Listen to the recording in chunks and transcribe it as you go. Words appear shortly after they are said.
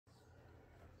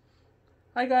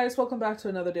Hi guys, welcome back to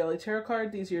another daily tarot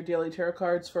card. These are your daily tarot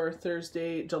cards for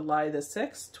Thursday, July the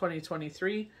 6th,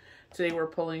 2023. Today we're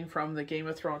pulling from the Game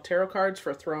of Thrones tarot cards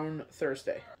for Throne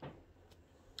Thursday.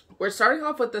 We're starting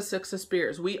off with the Six of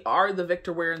Spears. We are the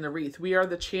victor wearing the wreath. We are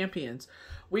the champions.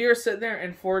 We are sitting there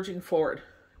and forging forward.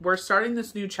 We're starting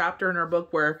this new chapter in our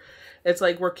book where it's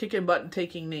like we're kicking butt and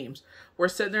taking names. We're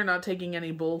sitting there not taking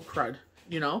any bull crud,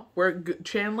 you know? We're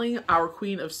channeling our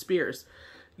Queen of Spears.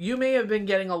 You may have been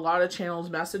getting a lot of channeled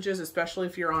messages, especially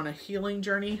if you're on a healing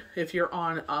journey, if you're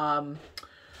on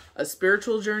a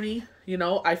spiritual journey. You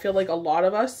know, I feel like a lot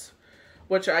of us,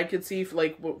 which I could see,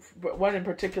 like one in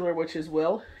particular, which is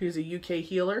Will. He's a UK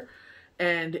healer.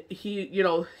 And he, you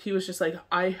know, he was just like,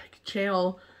 I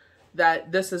channel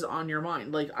that this is on your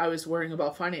mind. Like, I was worrying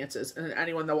about finances. And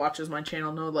anyone that watches my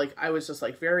channel know, like, I was just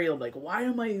like very, like, why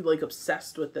am I, like,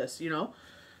 obsessed with this, you know?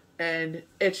 And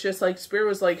it's just like, Spirit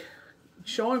was like,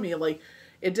 showing me like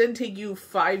it didn't take you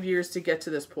 5 years to get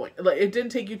to this point. Like it didn't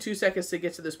take you 2 seconds to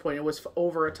get to this point. It was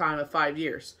over a time of 5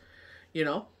 years, you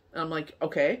know? And I'm like,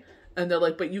 okay. And they're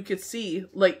like, but you could see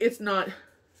like it's not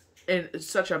in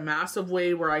such a massive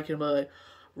way where I can be like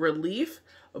relief,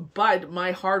 but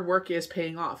my hard work is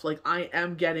paying off. Like I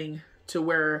am getting to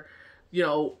where, you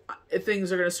know,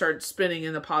 things are going to start spinning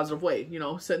in a positive way, you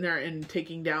know, sitting there and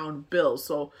taking down bills.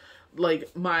 So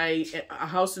like my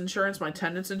house insurance, my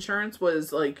tenant's insurance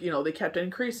was like, you know, they kept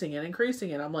increasing and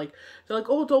increasing. And I'm like, they're like,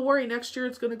 oh, don't worry. Next year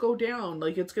it's going to go down.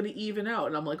 Like it's going to even out.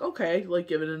 And I'm like, okay, like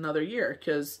give it another year.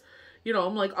 Cause you know,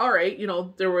 I'm like, all right, you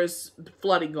know, there was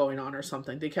flooding going on or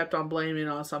something. They kept on blaming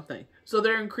on something. So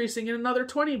they're increasing it another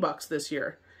 $20 this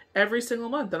year, every single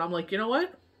month. And I'm like, you know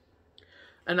what?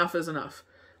 Enough is enough.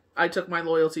 I took my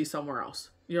loyalty somewhere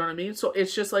else. You know what I mean? So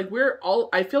it's just like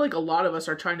I feel like a lot of us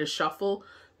are trying to shuffle,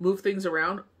 move things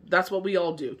around. That's what we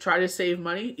all do. Try to save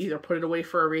money, either put it away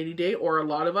for a rainy day, or a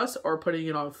lot of us are putting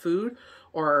it on food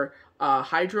or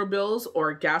hydro bills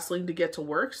or gasoline to get to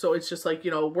work. So it's just like,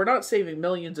 you know, we're not saving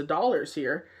millions of dollars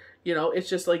here. You know, it's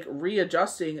just like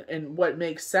readjusting and what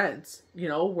makes sense, you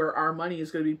know, where our money is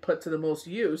going to be put to the most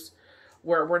use,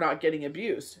 where we're not getting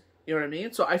abused. You know what I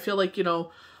mean? So I feel like, you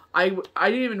know, I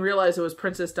didn't even realize it was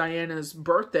Princess Diana's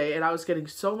birthday, and I was getting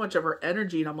so much of her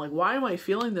energy, and I'm like, why am I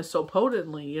feeling this so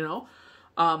potently, you know?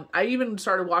 I even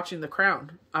started watching The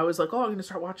Crown. I was like, oh, I'm going to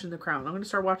start watching The Crown. I'm going to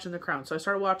start watching The Crown. So I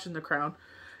started watching The Crown,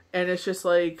 and it's just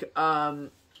like,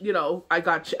 you know,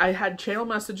 I had channel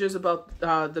messages about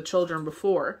the children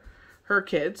before, her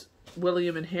kids,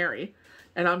 William and Harry,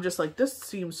 and I'm just like, this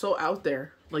seems so out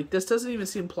there. Like, this doesn't even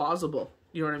seem plausible.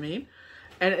 You know what I mean?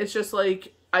 And it's just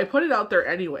like, I put it out there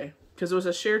anyway, because it was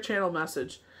a share channel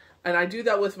message. And I do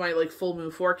that with my like full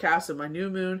moon forecast and my new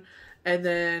moon. And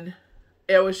then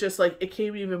it was just like, it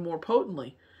came even more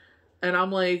potently. And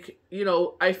I'm like, you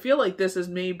know, I feel like this is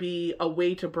maybe a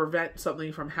way to prevent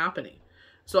something from happening.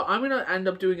 So I'm going to end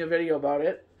up doing a video about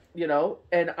it, you know,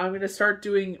 and I'm going to start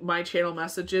doing my channel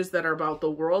messages that are about the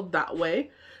world that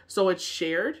way. So it's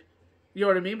shared, you know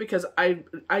what I mean? Because I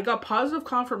got positive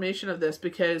confirmation of this,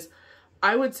 because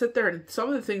I would sit there and some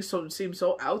of the things seem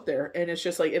so out there, and it's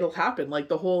just like, it'll happen. Like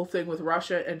the whole thing with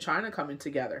Russia and China coming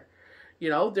together, you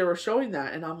know, they were showing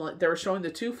that, and I'm like, they were showing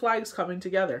the two flags coming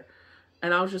together.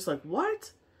 And I was just like,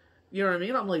 what? You know what I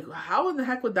mean? I'm like, how in the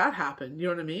heck would that happen? You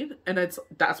know what I mean? And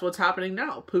that's what's happening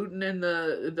now. Putin and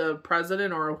the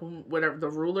president or whatever, the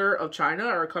ruler of China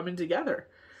are coming together,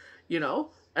 you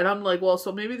know? And I'm like, well,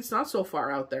 so maybe it's not so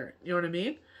far out there. You know what I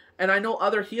mean? And I know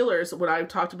other healers, when I've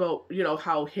talked about, you know,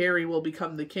 how Harry will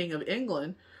become the King of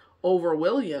England over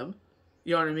William,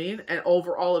 you know what I mean? And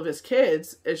over all of his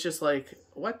kids, it's just like,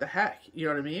 what the heck? You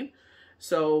know what I mean?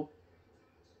 So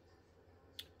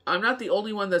I'm not the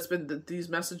only one that these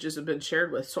messages have been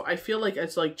shared with. So I feel like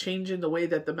it's like changing the way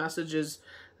that the message is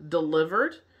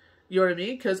delivered. You know what I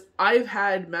mean? Because I've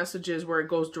had messages where it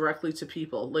goes directly to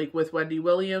people, like with Wendy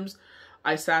Williams.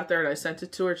 I sat there and I sent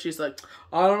it to her. She's like,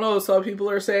 I don't know. Some people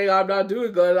are saying I'm not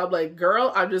doing good. I'm like,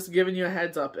 girl, I'm just giving you a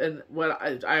heads up. And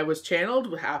what I was channeled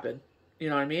would happen. You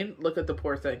know what I mean? Look at the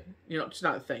poor thing. You know, it's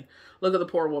not a thing. Look at the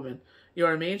poor woman. You know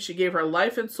what I mean? She gave her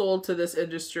life and soul to this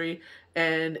industry.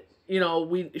 And, you know,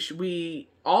 we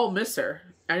all miss her.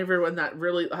 Everyone that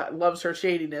really loves her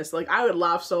shadiness. Like, I would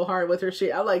laugh so hard with her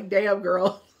shade. I'm like, damn,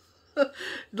 girl.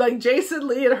 Like Jason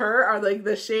Lee and her are like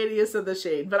the shadiest of the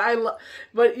shade,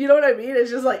 but you know what I mean? It's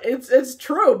just like, it's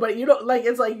true, but you don't like,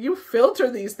 it's like you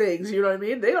filter these things, you know what I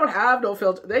mean? They don't have no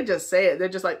filter. They just say it. They're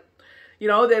just like, you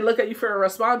know, they look at you for a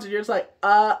response and you're just like,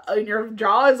 and your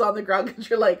jaw is on the ground because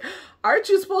you're like, aren't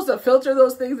you supposed to filter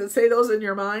those things and say those in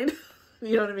your mind?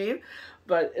 You know what I mean?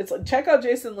 But it's like, check out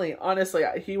Jason Lee. Honestly,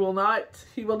 he will not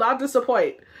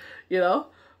disappoint, you know?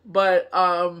 But,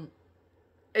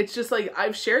 it's just like,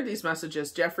 I've shared these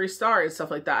messages, Jeffree Star and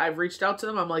stuff like that. I've reached out to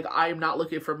them. I'm like, I'm not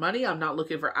looking for money. I'm not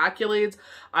looking for accolades.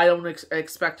 I don't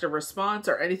expect a response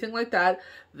or anything like that.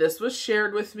 This was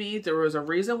shared with me. There was a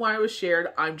reason why it was shared.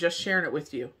 I'm just sharing it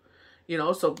with you. You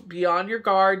know, so be on your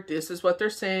guard. This is what they're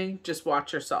saying. Just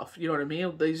watch yourself. You know what I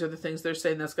mean? These are the things they're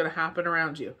saying that's going to happen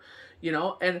around you. You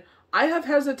know, and I have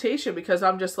hesitation because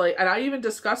I'm just like, and I even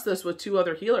discussed this with 2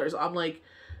 other healers. I'm like,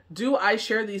 do I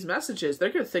share these messages? They're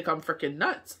going to think I'm freaking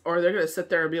nuts. Or they're going to sit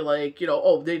there and be like, you know,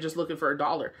 oh, they just looking for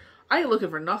 $1. I ain't looking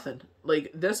for nothing.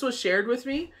 Like, this was shared with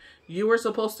me. You were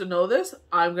supposed to know this.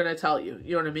 I'm going to tell you.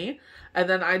 You know what I mean? And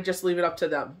then I just leave it up to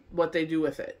them, what they do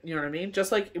with it. You know what I mean?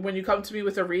 Just like when you come to me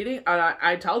with a reading,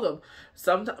 I tell them,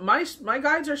 my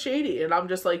guides are shady. And I'm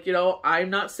just like, you know, I'm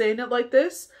not saying it like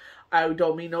this. I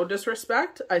don't mean no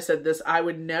disrespect. I said this, I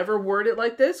would never word it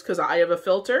like this because I have a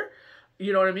filter.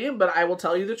 You know what I mean? But I will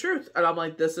tell you the truth. And I'm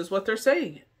like, this is what they're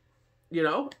saying, you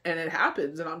know, and it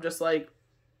happens. And I'm just like,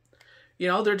 you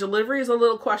know, their delivery is a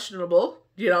little questionable,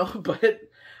 you know, but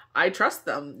I trust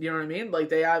them. You know what I mean? Like,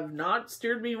 they have not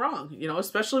steered me wrong, you know,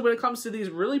 especially when it comes to these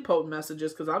really potent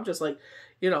messages. Cause I'm just like,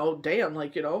 you know, damn,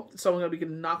 like, you know, someone gonna be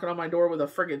knocking on my door with a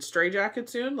friggin' straitjacket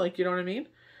soon. Like, you know what I mean?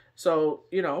 So,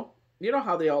 you know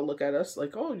how they all look at us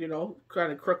like, oh, you know,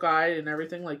 kind of crook-eyed and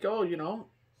everything. Like, oh, you know,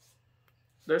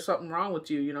 there's something wrong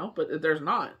with you, you know, but there's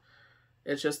not.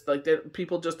 It's just like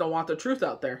people just don't want the truth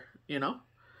out there, you know?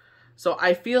 So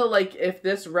I feel like if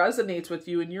this resonates with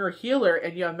you and you're a healer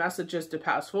and you have messages to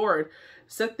pass forward,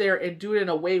 sit there and do it in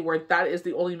a way where that is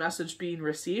the only message being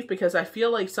received, because I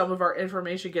feel like some of our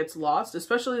information gets lost,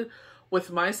 especially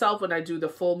with myself when I do the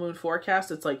full moon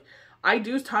forecast. It's like, I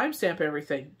do timestamp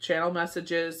everything. Channel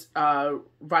messages,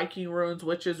 Viking runes,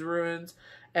 witches runes,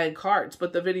 and cards.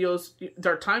 But the videos,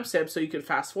 they're timestamped so you can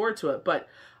fast forward to it. But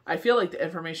I feel like the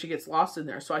information gets lost in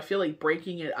there. So I feel like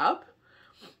breaking it up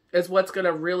is what's going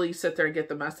to really sit there and get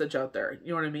the message out there. You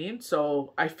know what I mean?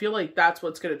 So I feel like that's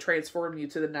what's going to transform you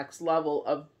to the next level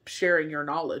of sharing your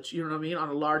knowledge. You know what I mean? On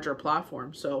a larger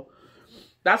platform. So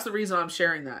that's the reason I'm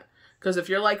sharing that. Because if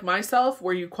you're like myself,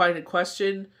 where you quite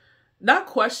question... not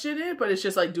question it, but it's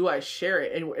just like, do I share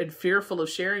it? And fearful of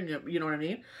sharing it, you know what I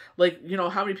mean? Like, you know,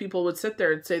 how many people would sit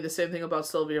there and say the same thing about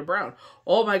Sylvia Brown?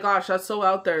 Oh my gosh, that's so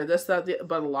out there. This, that,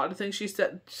 but a lot of things she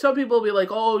said, some people will be like,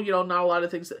 oh, you know, not a lot of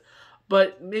things.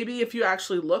 But maybe if you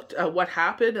actually looked at what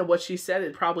happened and what she said,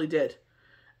 it probably did.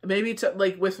 Maybe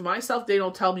like with myself, they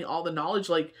don't tell me all the knowledge.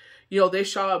 Like, you know, they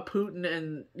show Putin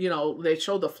and, you know, they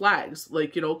show the flags,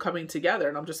 like, you know, coming together.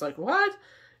 And I'm just like, what?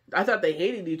 I thought they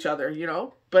hated each other, you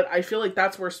know? But I feel like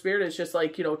that's where spirit is, just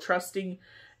like, you know, trusting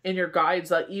in your guides,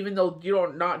 that even though you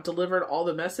don't not delivered all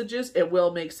the messages, it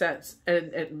will make sense.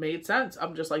 And it made sense.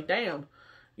 I'm just like, damn.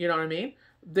 You know what I mean?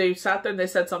 They sat there and they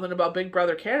said something about Big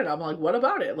Brother Canada. I'm like, what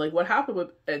about it? Like, what happened with...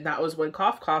 And that was when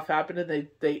Cough Cough happened, and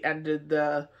they ended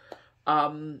the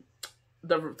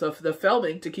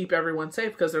filming to keep everyone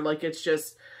safe, because they're like, it's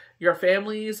just... your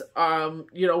families,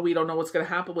 you know, we don't know what's going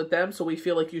to happen with them, so we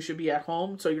feel like you should be at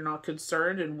home so you're not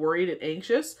concerned and worried and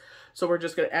anxious. So we're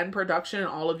just going to end production and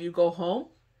all of you go home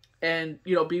and,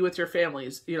 you know, be with your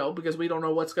families, you know, because we don't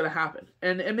know what's going to happen.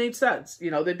 And it made sense. You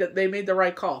know, they made the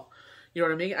right call. You know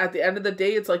what I mean? At the end of the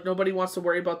day, it's like nobody wants to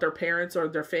worry about their parents or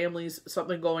their families,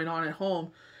 something going on at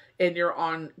home, and you're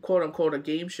on, quote unquote, a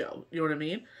game show. You know what I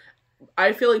mean?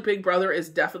 I feel like Big Brother is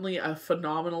definitely a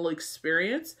phenomenal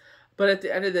experience. But at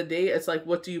the end of the day, it's like,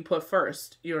 what do you put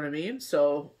first? You know what I mean?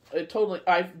 So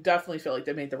I definitely feel like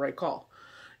they made the right call,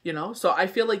 you know? So I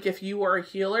feel like if you are a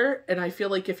healer, and I feel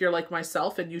like if you're like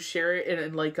myself and you share it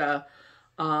in like a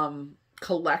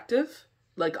collective,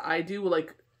 like I do,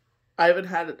 like I haven't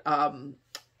had,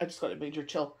 I just got a major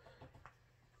chill.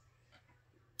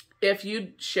 If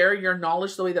you share your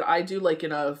knowledge the way that I do, like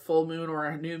in a full moon or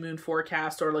a new moon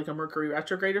forecast or like a Mercury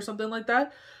retrograde or something like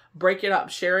that, break it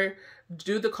up, share it,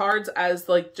 do the cards as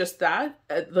like just that,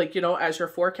 like, you know, as your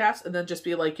forecast, and then just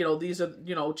be like, you know, these are,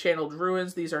 you know, channeled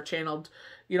ruins, these are channeled,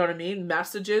 you know what I mean,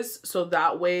 messages, so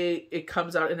that way it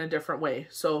comes out in a different way,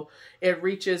 so it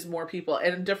reaches more people,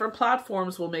 and different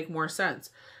platforms will make more sense.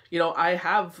 You know, I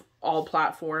have all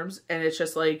platforms, and it's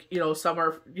just like, you know, some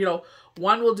are, you know,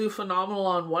 one will do phenomenal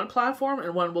on one platform,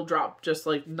 and one will drop just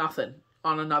like nothing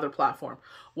on another platform.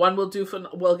 One will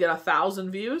get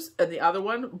 1,000 views, and the other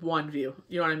one view.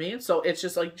 You know what I mean? So it's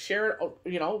just like, share it,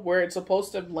 you know, where it's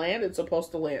supposed to land, it's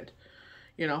supposed to land,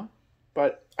 you know?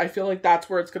 But I feel like that's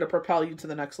where it's going to propel you to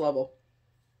the next level.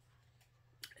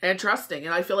 And trusting.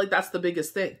 And I feel like that's the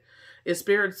biggest thing, is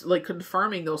spirits like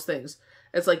confirming those things.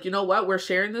 It's like, you know what? We're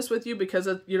sharing this with you because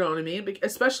of, you know what I mean?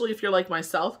 Especially if you're like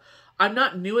myself, I'm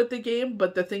not new at the game,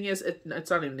 but the thing is,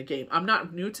 it's not even a game. I'm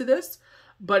not new to this,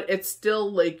 but it's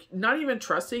still like not even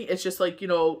trusting. It's just like, you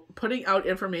know, putting out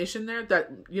information there that,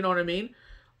 you know what I mean?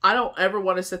 I don't ever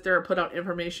want to sit there and put out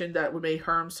information that may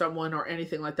harm someone or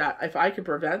anything like that. If I could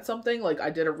prevent something, like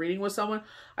I did a reading with someone,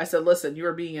 I said, listen, you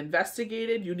are being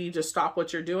investigated. You need to stop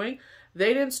what you're doing.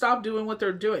 They didn't stop doing what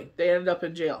they're doing. They ended up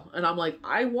in jail. And I'm like,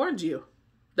 I warned you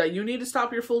that you need to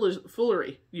stop your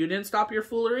foolery. You didn't stop your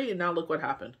foolery, and now look what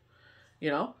happened. You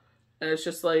know? And it's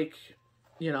just like,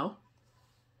 you know,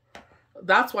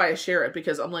 that's why I share it,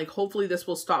 because I'm like, hopefully this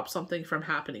will stop something from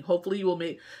happening. Hopefully you will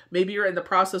maybe you're in the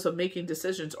process of making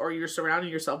decisions, or you're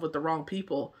surrounding yourself with the wrong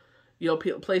people, you know,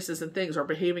 places and things, or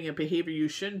behaving in behavior you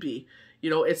shouldn't be. You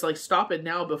know, it's like, stop it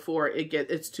now before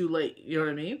it's too late. You know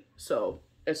what I mean? So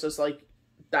it's just like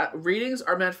that. Readings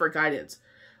are meant for guidance.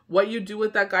 What you do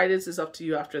with that guidance is up to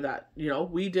you after that. You know,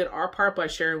 we did our part by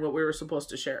sharing what we were supposed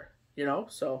to share, you know,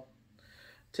 so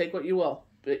take what you will,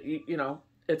 but you know,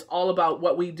 it's all about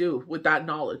what we do with that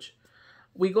knowledge.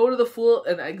 We go to the Fool,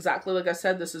 and exactly like I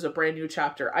said, this is a brand new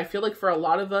chapter. I feel like for a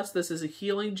lot of us, this is a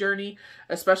healing journey,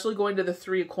 especially going to the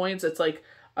Three of Coins. It's like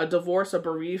a divorce, a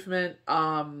bereavement,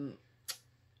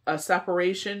 a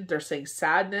separation. They're saying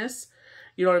sadness.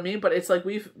 You know what I mean? But it's like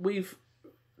we've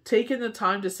taken the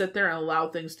time to sit there and allow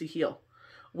things to heal.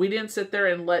 We didn't sit there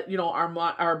and let, you know,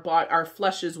 our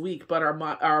flesh is weak, but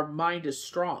our mind is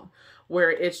strong. Where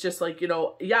it's just like, you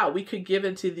know, yeah, we could give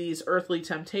into these earthly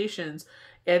temptations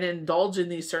and indulge in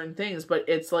these certain things, but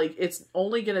it's like, it's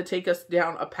only going to take us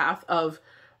down a path of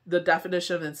the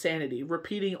definition of insanity,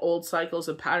 repeating old cycles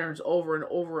and patterns over and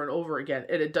over and over again.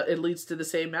 And it leads to the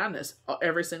same madness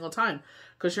every single time,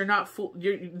 because you're not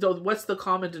what's the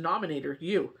common denominator?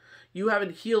 You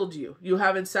haven't healed you. You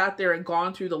haven't sat there and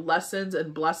gone through the lessons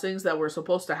and blessings that were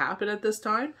supposed to happen at this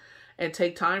time. And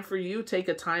take time for you, take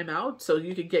a time out so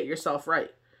you can get yourself right.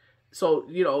 So,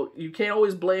 you know, you can't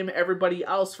always blame everybody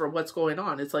else for what's going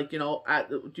on. It's like, you know,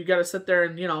 you got to sit there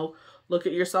and, you know, look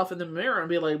at yourself in the mirror and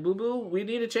be like, boo-boo, we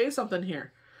need to change something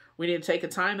here. We need to take a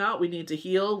time out. We need to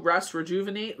heal, rest,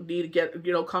 rejuvenate. We need to get,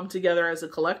 you know, come together as a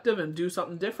collective and do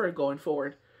something different going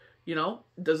forward. You know,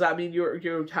 does that mean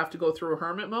you have to go through a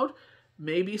hermit mode?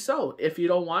 Maybe so. If you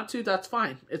don't want to, that's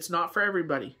fine. It's not for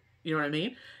everybody. You know what I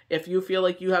mean? If you feel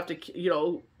like you have to, you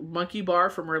know, monkey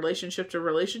bar from relationship to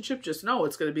relationship, just know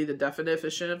it's going to be the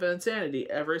definition of insanity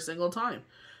every single time,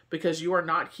 because you are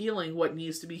not healing what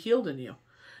needs to be healed in you.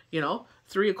 You know,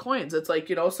 Three of Coins. It's like,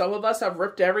 you know, some of us have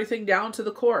ripped everything down to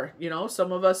the core. You know,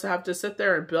 some of us have to sit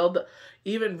there and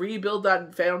even rebuild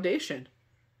that foundation.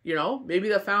 You know, maybe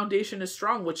the foundation is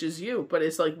strong, which is you, but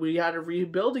it's like we had to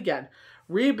rebuild again.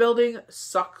 Rebuilding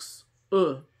sucks.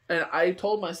 Ugh. And I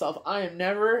told myself, I am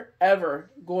never, ever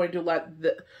going to let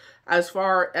as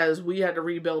far as we had to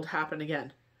rebuild happen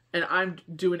again. And I'm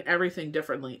doing everything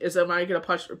differently. Am I going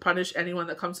to punish anyone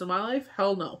that comes to my life?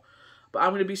 Hell no. But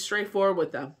I'm going to be straightforward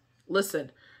with them.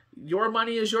 Listen, your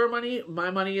money is your money.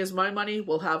 My money is my money.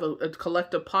 We'll have a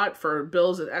collective pot for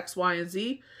bills and X, Y, and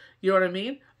Z. You know what I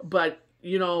mean? But,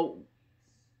 you know,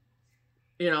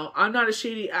 I'm not a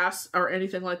shady ass or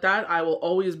anything like that. I will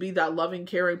always be that loving,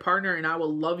 caring partner, and I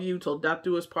will love you till death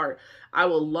do us part. I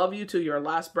will love you till your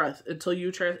last breath, until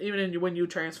you when you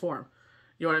transform.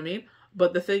 You know what I mean?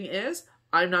 But the thing is,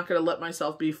 I'm not going to let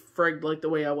myself be frigged like the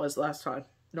way I was last time.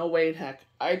 No way in heck.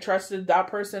 I trusted that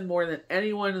person more than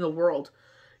anyone in the world.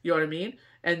 You know what I mean?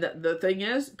 And the thing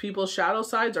is, people's shadow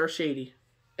sides are shady.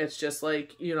 It's just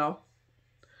like, you know,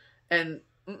 and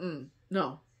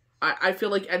no. I feel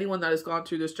like anyone that has gone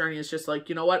through this journey is just like,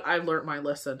 you know what? I've learned my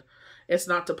lesson. It's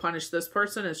not to punish this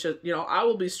person. It's just, you know, I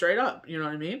will be straight up. You know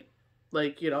what I mean?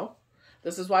 Like, you know,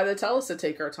 this is why they tell us to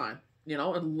take our time, you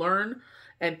know, and learn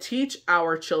and teach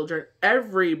our children,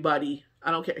 everybody.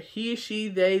 I don't care. He, she,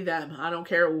 they, them. I don't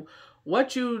care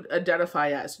what you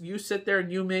identify as. You sit there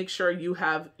and you make sure you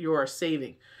have your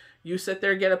saving. You sit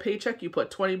there, get a paycheck, you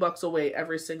put $20 away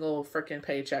every single freaking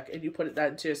paycheck, and you put that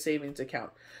into a savings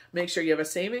account. Make sure you have a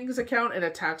savings account and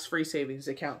a tax-free savings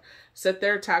account. Sit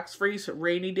there, tax-free,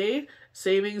 rainy day.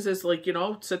 Savings is like, you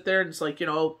know, sit there and it's like, you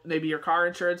know, maybe your car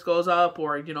insurance goes up,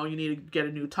 or, you know, you need to get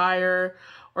a new tire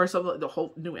or something, the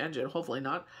whole new engine, hopefully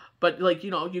not. But like, you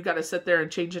know, you got to sit there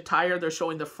and change a tire. They're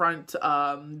showing the front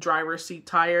driver's seat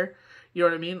tire. You know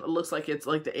what I mean? It looks like it's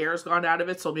like the air's gone out of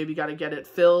it, so maybe you got to get it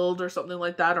filled or something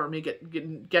like that, or maybe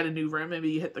get a new rim.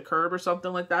 Maybe you hit the curb or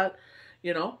something like that,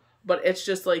 you know? But it's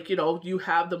just like, you know, you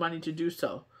have the money to do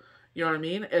so. You know what I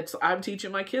mean? I'm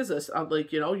teaching my kids this. I'm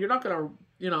like, you know, you're not going to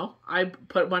you know, I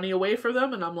put money away for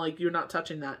them, and I'm like, you're not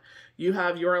touching that. You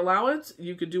have your allowance.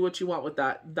 You could do what you want with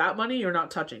that. That money, you're not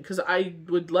touching. Because I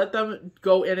would let them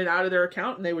go in and out of their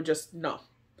account, and they would just, no.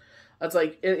 It's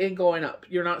like, it ain't going up.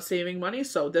 You're not saving money,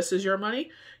 so this is your money.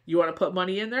 You want to put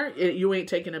money in there, you ain't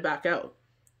taking it back out.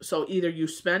 So either you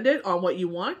spend it on what you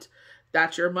want,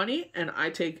 that's your money, and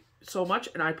I take so much,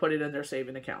 and I put it in their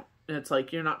saving account. And it's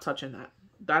like, you're not touching that.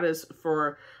 That is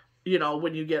for, you know,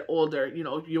 when you get older, you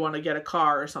know, you want to get a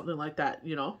car or something like that,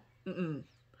 you know.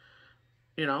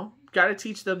 You know, got to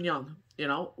teach them young. You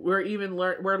know, we're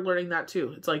learning that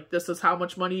too. It's like, this is how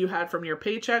much money you had from your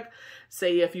paycheck.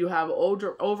 Say if you have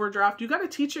overdraft, you got to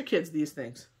teach your kids these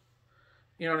things.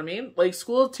 You know what I mean? Like,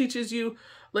 school teaches you,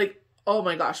 like, oh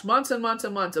my gosh, months and months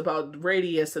and months about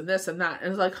radius and this and that.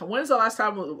 And it's like, when's the last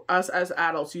time us as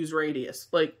adults use radius?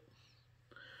 Like,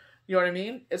 you know what I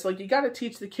mean? It's like, you got to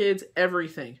teach the kids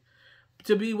everything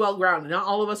to be well-grounded. Not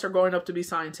all of us are growing up to be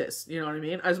scientists. You know what I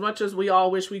mean? As much as we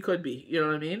all wish we could be. You know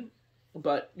what I mean?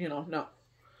 But, you know, no.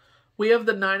 We have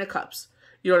the 9 of Cups.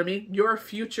 You know what I mean? Your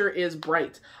future is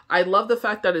bright. I love the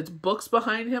fact that it's books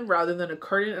behind him rather than a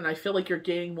curtain, and I feel like you're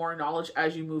gaining more knowledge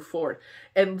as you move forward.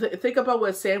 And think about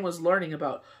what Sam was learning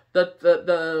about.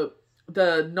 The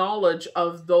knowledge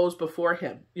of those before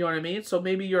him. You know what I mean? So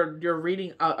maybe you're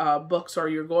reading books, or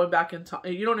you're going back in time.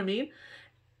 You know what I mean?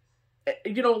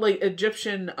 You know, like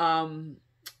Egyptian,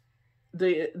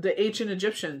 the ancient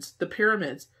Egyptians, the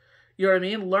pyramids. You know what I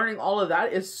mean? Learning all of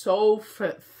that is so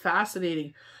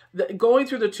fascinating. Going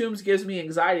through the tombs gives me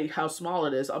anxiety how small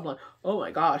it is. I'm like, oh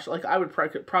my gosh, like I would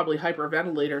probably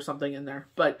hyperventilate or something in there.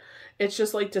 But it's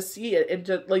just like to see it, and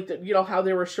to like, you know, how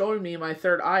they were showing me in my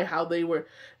third eye, how they would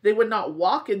not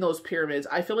walk in those pyramids.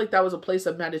 I feel like that was a place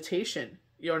of meditation.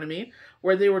 You know what I mean?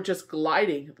 Where they were just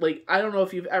gliding. Like, I don't know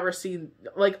if you've ever seen,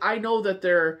 like, I know that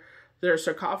their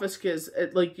sarcophagus,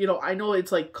 like, you know, I know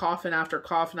it's like coffin after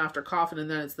coffin after coffin,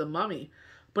 and then it's the mummy.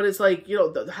 But it's like, you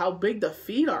know, how big the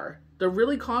feet are. They're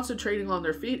really concentrating on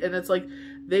their feet, and it's like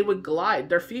they would glide.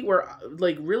 Their feet were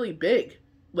like really big,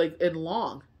 like, and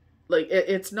long. Like,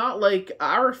 it's not like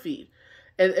our feet.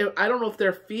 And I don't know if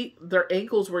their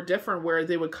ankles were different, where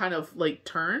they would kind of like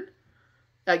turn.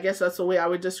 I guess that's the way I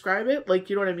would describe it.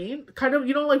 Like, you know what I mean? Kind of,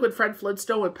 you know, like when Fred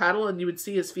Flintstone would paddle and you would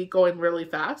see his feet going really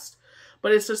fast.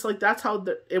 But it's just like, that's how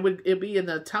it'd be in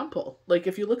the temple. Like,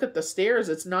 if you look at the stairs,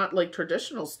 it's not like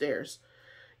traditional stairs.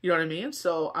 You know what I mean?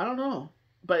 So, I don't know.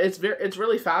 But it's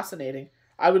really fascinating.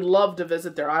 I would love to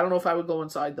visit there. I don't know if I would go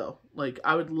inside, though. Like,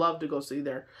 I would love to go see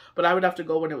there. But I would have to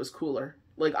go when it was cooler.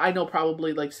 Like, I know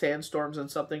probably, like, sandstorms and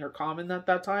something are common at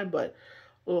that time. But,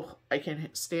 oh, I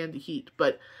can't stand the heat.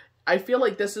 But I feel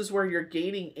like this is where you're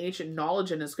gaining ancient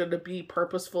knowledge, and it's going to be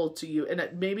purposeful to you. And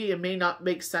it may not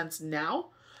make sense now.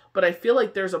 But I feel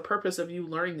like there's a purpose of you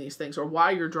learning these things, or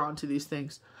why you're drawn to these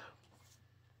things.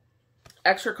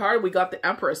 Extra card, we got the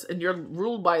Empress, and you're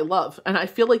ruled by love. And I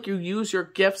feel like you use your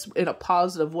gifts in a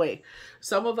positive way.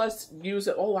 Some of us use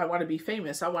it, oh, I want to be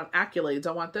famous. I want accolades.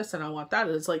 I want this and I want that.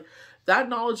 And it's like, that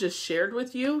knowledge is shared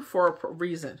with you for a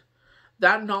reason.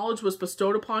 That knowledge was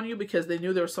bestowed upon you because they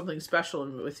knew there was something special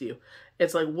with you.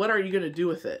 It's like, what are you going to do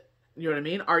with it? You know what I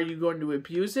mean? Are you going to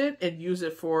abuse it and use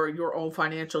it for your own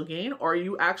financial gain? Or are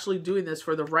you actually doing this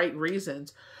for the right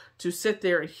reasons, to sit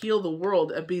there and heal the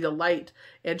world and be the light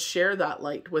and share that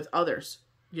light with others?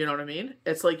 You know what I mean?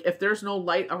 It's like, if there's no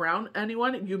light around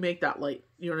anyone, you make that light.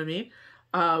 You know what I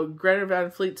mean? Greta Van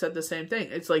Fleet said the same thing.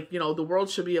 It's like, you know, the world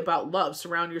should be about love.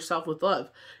 Surround yourself with love.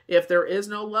 If there is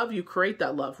no love, you create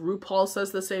that love. RuPaul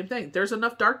says the same thing. There's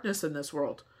enough darkness in this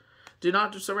world. Do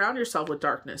not surround yourself with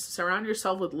darkness. Surround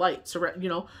yourself with light. You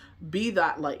know, be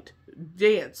that light.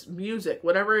 Dance, music,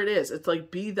 whatever it is. It's like,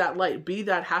 be that light. Be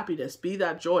that happiness. Be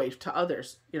that joy to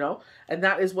others, you know? And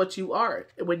that is what you are.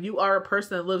 When you are a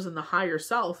person that lives in the higher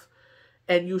self,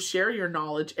 and you share your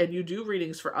knowledge, and you do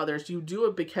readings for others, you do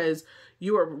it because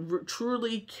you are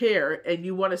truly care, and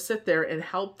you want to sit there and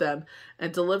help them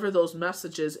and deliver those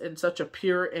messages in such a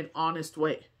pure and honest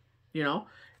way. You know?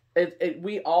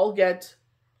 We all get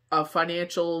a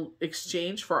financial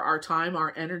exchange for our time,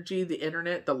 our energy, the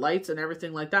internet, the lights, and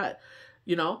everything like that,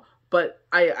 you know? But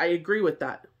I agree with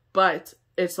that. But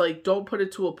it's like, don't put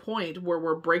it to a point where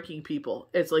we're breaking people.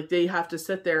 It's like they have to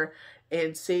sit there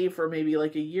and save for maybe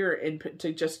like a year and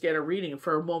to just get a reading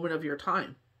for a moment of your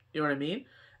time. You know what I mean?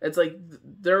 It's like,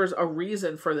 there's a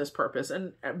reason for this purpose.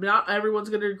 And not everyone's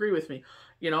going to agree with me.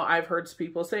 You know, I've heard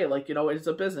people say, like, you know, it's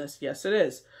a business. Yes, it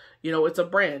is. You know, it's a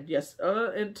brand. Yes,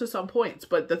 and to some points.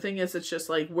 But the thing is, it's just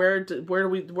like, where do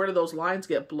those lines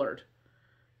get blurred?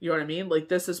 You know what I mean? Like,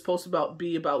 this is supposed to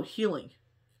be about healing.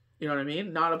 You know what I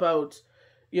mean? Not about,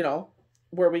 you know,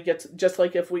 where we get to, just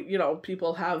like if we, you know,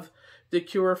 people have the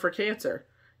cure for cancer,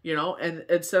 you know, and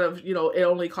instead of, you know, it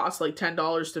only costs like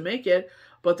 $10 to make it,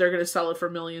 but they're going to sell it for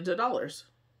millions of dollars,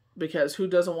 because who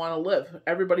doesn't want to live?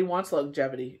 Everybody wants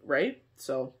longevity, right?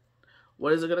 So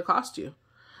what is it going to cost you?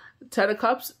 10 of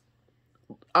Cups,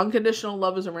 unconditional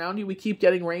love is around you. We keep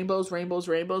getting rainbows, rainbows,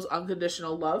 rainbows,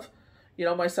 unconditional love. You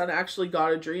know, my son actually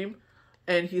got a dream,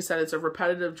 and he said it's a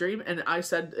repetitive dream. And I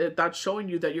said, that's showing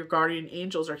you that your guardian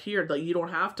angels are here. Like, you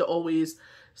don't have to always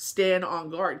stand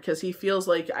on guard, because he feels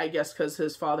like, I guess because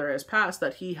his father has passed,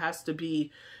 that he has to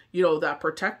be, you know, that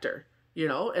protector, you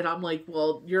know. And I'm like,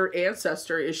 well, your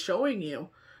ancestor is showing you,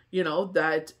 you know,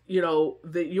 that, you know,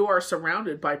 that you are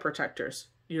surrounded by protectors.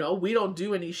 You know, we don't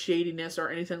do any shadiness or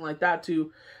anything like that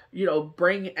to, you know,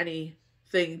 bring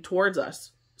anything towards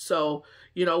us. So,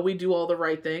 you know, we do all the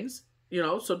right things, you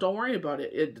know, so don't worry about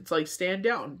it. It's like, stand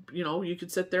down. You know, you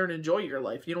could sit there and enjoy your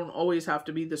life. You don't always have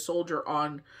to be the soldier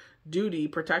on duty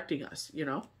protecting us, you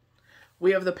know.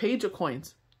 We have the Page of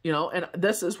Coins, you know, and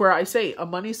this is where I say a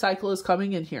money cycle is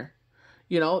coming in here.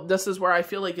 You know, this is where I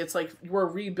feel like it's like we're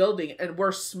rebuilding and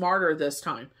we're smarter this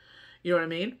time. You know what I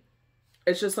mean?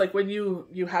 It's just like when you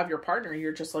have your partner,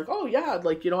 you're just like, oh yeah,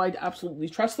 like, you know, I absolutely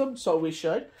trust them, so we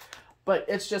should. But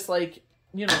it's just like,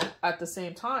 you know, at the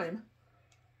same time,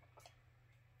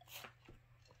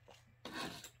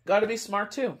 got to be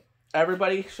smart too.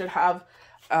 Everybody should have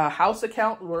a house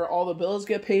account where all the bills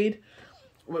get paid.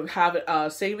 We have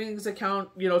a savings account,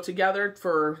 you know, together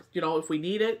for, you know, if we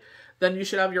need it. Then you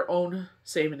should have your own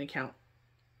saving account.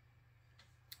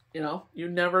 You know, you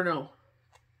never know.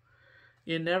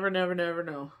 You never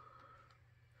know.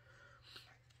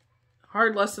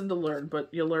 Hard lesson to learn, but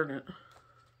you learn it.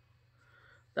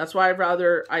 That's why I'd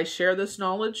rather I share this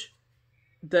knowledge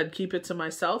than keep it to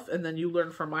myself, and then you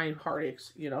learn from my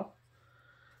heartaches, you know.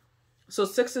 So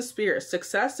 6 of Spears,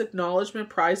 success, acknowledgement,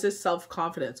 prizes,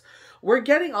 self-confidence. We're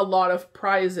getting a lot of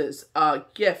prizes,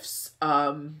 gifts,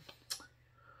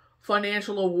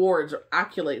 financial awards, or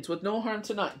accolades with no harm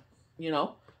to none, you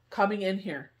know, coming in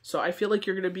here. So I feel like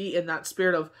you're going to be in that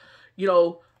spirit of, you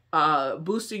know,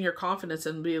 boosting your confidence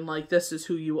and being like, this is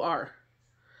who you are.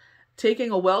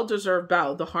 Taking a well-deserved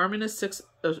bow. The Harmonist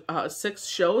 6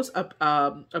 shows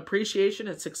appreciation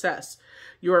and success.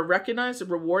 You are recognized and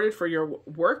rewarded for your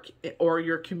work or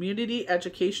your community,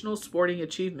 educational, sporting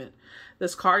achievement.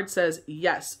 This card says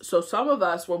yes. So some of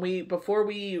us, before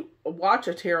we watch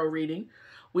a tarot reading,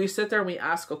 we sit there and we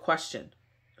ask a question.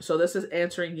 So this is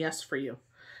answering yes for you.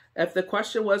 If the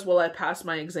question was, will I pass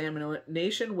my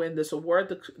examination, win this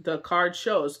award, the card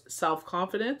shows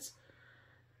self-confidence,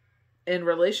 in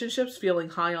relationships, feeling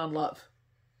high on love.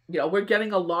 You know, we're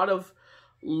getting a lot of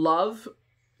love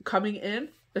coming in,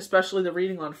 especially the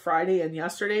reading on Friday and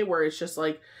yesterday, where it's just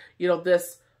like, you know,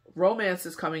 this romance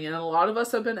is coming in. And a lot of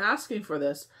us have been asking for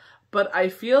this. But I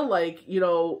feel like, you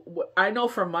know, I know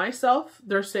for myself,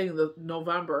 they're saying that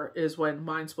November is when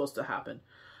mine's supposed to happen.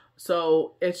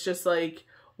 So it's just like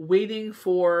waiting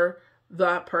for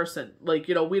that person. Like,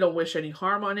 you know, we don't wish any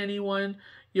harm on anyone.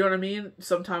 You know what I mean?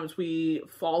 Sometimes we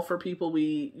fall for people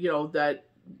you know, that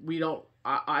we don't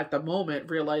at the moment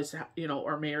realize, you know,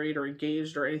 are married or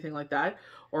engaged or anything like that,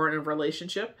 or in a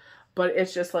relationship. But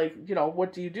it's just like, you know,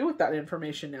 what do you do with that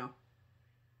information now?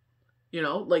 You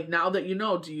know, like now that you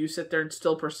know, do you sit there and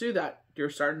still pursue that? You're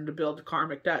starting to build a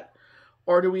karmic debt.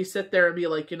 Or do we sit there and be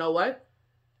like, you know what?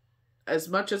 As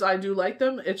much as I do like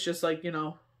them, it's just like, you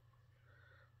know,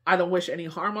 I don't wish any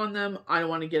harm on them. I don't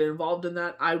want to get involved in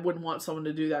that. I wouldn't want someone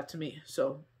to do that to me.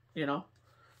 So, you know,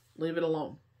 leave it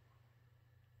alone.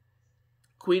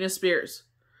 Queen of Spears.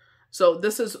 So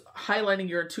this is highlighting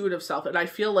your intuitive self. And I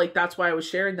feel like that's why I was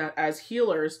sharing that as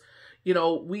healers. You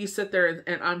know, we sit there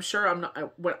and I'm sure I'm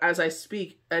not, as I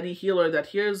speak, any healer that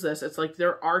hears this, it's like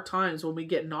there are times when we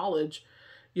get knowledge,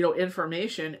 you know,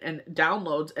 information and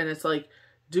downloads. And it's like,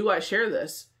 do I share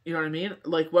this? You know what I mean?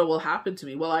 Like, what will happen to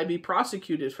me? Will I be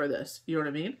prosecuted for this? You know what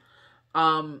I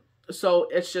mean? So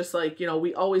it's just like, you know,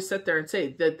 we always sit there and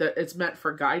say that it's meant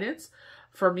for guidance.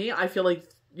 For me, I feel like,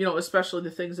 you know, especially the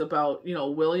things about, you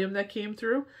know, William that came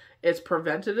through, it's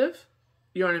preventative.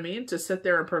 You know what I mean? To sit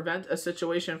there and prevent a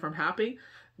situation from happening.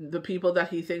 The people that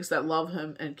he thinks that love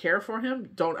him and care for him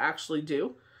don't actually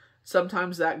do.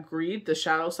 Sometimes that greed, the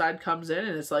shadow side comes in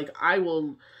and it's like, I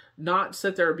will not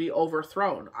sit there and be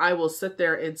overthrown. I will sit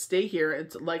there and stay here,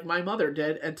 and like my mother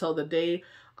did, until the day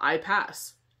I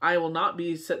pass. I will not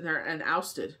be sitting there and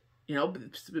ousted. You know,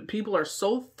 people are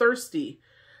so thirsty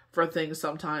for things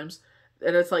sometimes.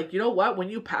 And it's like, you know what? When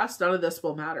you pass, none of this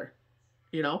will matter.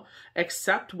 You know,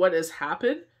 accept what has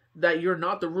happened, that you're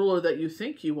not the ruler that you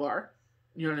think you are.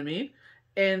 You know what I mean?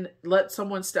 and let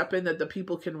someone step in that the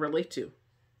people can relate to,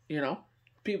 you know,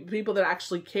 people that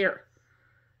actually care.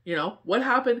 You know, what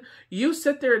happened? You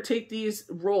sit there and take these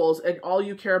roles and all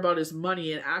you care about is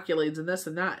money and accolades and this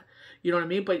and that. You know what I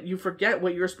mean? But you forget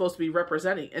what you're supposed to be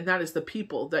representing, and that is the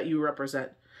people that you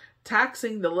represent.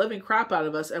 Taxing the living crap out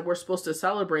of us and we're supposed to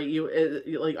celebrate you.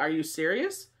 Like, are you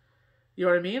serious? You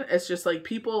know what I mean? It's just like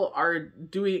people are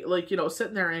doing, like, you know,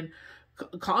 sitting there and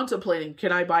contemplating,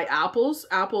 can I buy apples?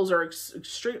 Apples are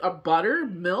extreme. Butter,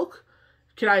 milk.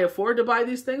 Can I afford to buy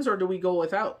these things, or do we go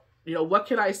without? You know, what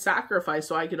can I sacrifice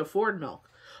so I can afford milk?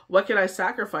 What can I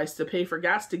sacrifice to pay for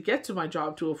gas to get to my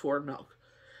job to afford milk?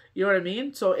 You know what I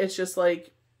mean? So it's just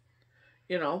like,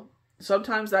 you know,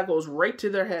 sometimes that goes right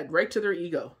to their head, right to their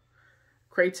ego.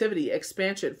 Creativity,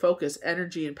 expansion, focus,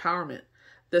 energy, empowerment.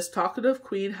 This talkative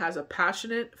queen has a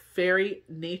passionate, fiery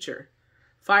nature.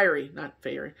 Fiery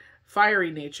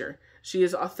nature. She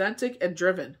is authentic and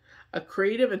driven. A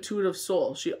creative, intuitive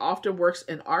soul. She often works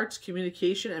in arts,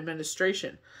 communication,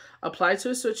 administration. Applied to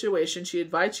a situation, she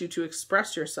invites you to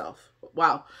express yourself.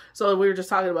 Wow. So we were just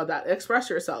talking about that. Express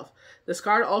yourself. This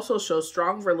card also shows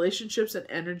strong relationships and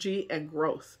energy and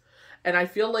growth. And I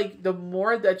feel like the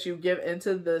more that you give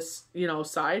into this, you know,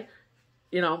 side,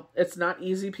 you know, it's not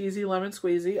easy peasy lemon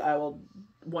squeezy. I will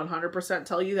 100%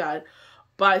 tell you that.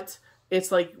 But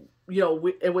it's like, you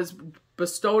know, it was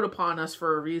bestowed upon us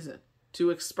for a reason. To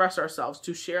express ourselves,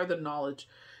 to share the knowledge,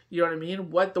 you know what I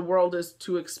mean? What the world is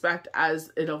to expect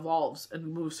as it evolves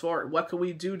and moves forward. What can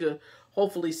we do to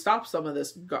hopefully stop some of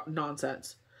this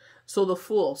nonsense? So the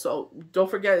Fool. So don't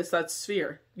forget, it's that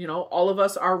sphere. You know, all of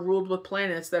us are ruled with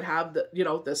planets that have the, you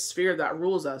know, the sphere that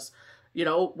rules us. You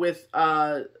know, with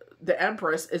the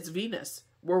Empress, it's Venus.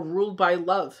 We're ruled by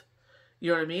love.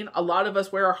 You know what I mean? A lot of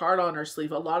us wear our heart on our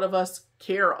sleeve. A lot of us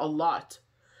care a lot.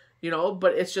 You know,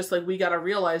 but it's just like we got to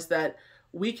realize that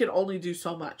we can only do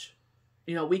so much.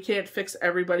 You know, we can't fix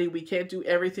everybody. We can't do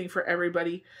everything for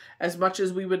everybody as much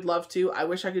as we would love to. I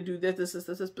wish I could do this,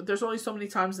 but there's only so many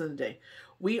times in the day.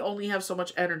 We only have so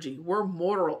much energy. We're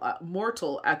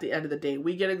mortal at the end of the day.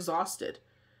 We get exhausted.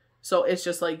 So it's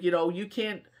just like, you know, you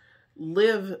can't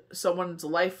live someone's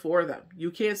life for them. You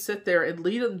can't sit there and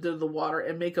lead them to the water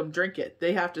and make them drink it.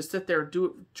 They have to sit there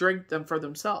and drink them for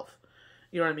themselves.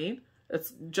 You know what I mean?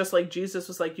 It's just like Jesus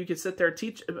was like, you could sit there and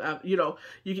teach, you know,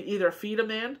 you can either feed a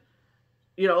man,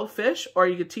 you know, fish, or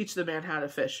you could teach the man how to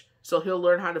fish. So he'll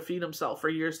learn how to feed himself for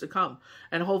years to come.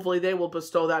 And hopefully they will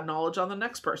bestow that knowledge on the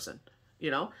next person.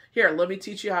 You know, here, let me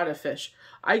teach you how to fish.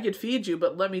 I could feed you,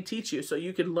 but let me teach you so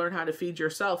you can learn how to feed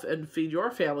yourself and feed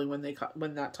your family when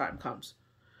that time comes.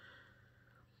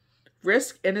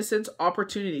 Risk, innocence,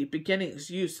 opportunity, beginnings,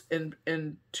 use, and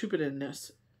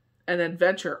stupidness. An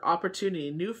adventure,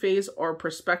 opportunity, new phase, or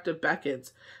perspective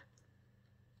beckons.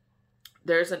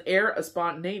 There's an air of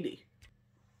spontaneity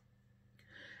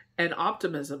and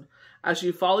optimism as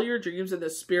you follow your dreams in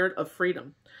the spirit of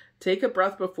freedom. Take a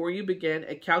breath before you begin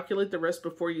and calculate the risk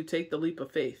before you take the leap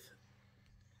of faith.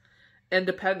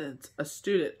 Independence, a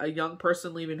student, a young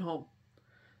person leaving home.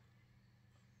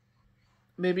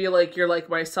 Maybe like you're like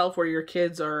myself where your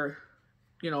kids are,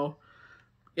 you know,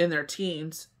 in their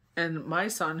teens. And my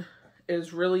son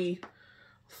is really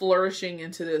flourishing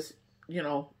into this, you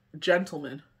know,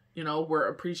 gentleman, you know, where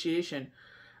appreciation.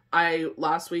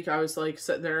 Last week I was like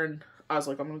sitting there and I was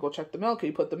like, I'm going to go check the milk.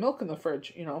 He put the milk in the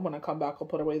fridge. You know, when I come back, I'll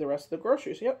put away the rest of the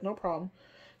groceries. Yep, no problem.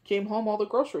 Came home, all the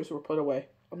groceries were put away.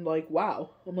 I'm like,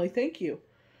 wow. I'm like, thank you.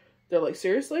 They're like,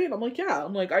 seriously? And I'm like, yeah.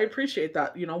 I'm like, I appreciate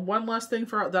that. You know, one less thing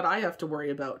that I have to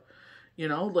worry about. You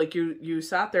know, like you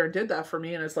sat there and did that for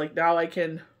me. And it's like, now I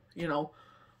can, you know,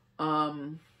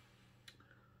 can't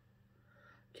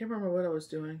remember what I was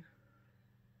doing.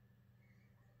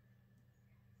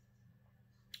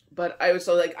 But I was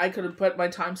so like, I could have put my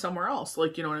time somewhere else.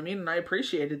 Like, you know what I mean? And I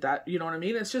appreciated that. You know what I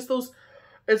mean? It's just those,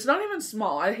 it's not even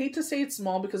small. I hate to say it's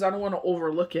small because I don't want to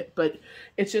overlook it. But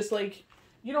it's just like,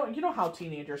 you know how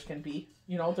teenagers can be.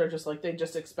 You know, they're just like, they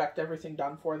just expect everything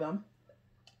done for them.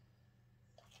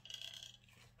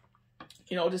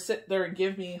 You know, to sit there and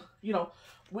give me, you know,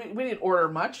 we didn't order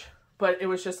much. But it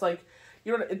was just like,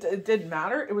 you know, it didn't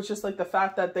matter. It was just like the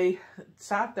fact that they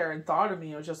sat there and thought of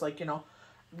me. It was just like, you know,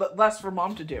 less for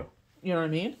mom to do. You know what I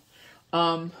mean?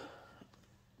 I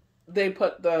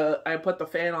put the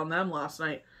fan on them last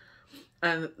night.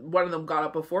 And one of them got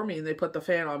up before me and they put the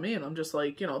fan on me. And I'm just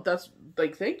like, you know, that's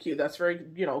like, thank you. That's very,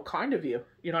 you know, kind of you.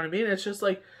 You know what I mean? It's just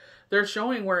like, they're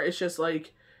showing where it's just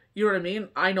like, you know what I mean?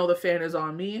 I know the fan is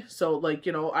on me. So like,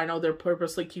 you know, I know they're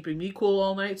purposely keeping me cool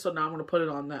all night. So now I'm going to put it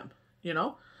on them, you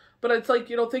know? But it's like,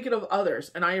 you know, thinking of others.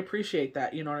 And I appreciate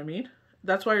that. You know what I mean?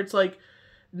 That's why it's like,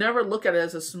 never look at it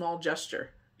as a small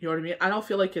gesture. You know what I mean? I don't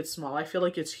feel like it's small. I feel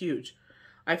like it's huge.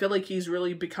 I feel like he's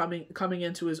really coming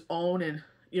into his own, and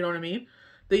you know what I mean?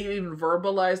 They even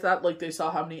verbalized that, like they saw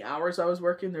how many hours I was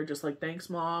working. They're just like, thanks,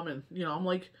 Mom. And, you know, I'm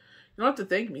like, you don't have to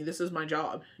thank me. This is my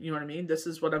job. You know what I mean? This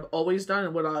is what I've always done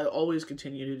and what I always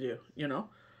continue to do, you know?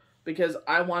 Because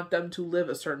I want them to live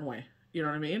a certain way. You know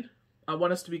what I mean? I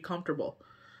want us to be comfortable.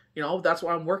 You know, that's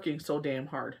why I'm working so damn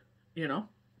hard, you know?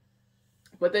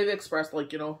 But they've expressed,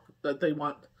 like, you know, that they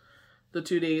want the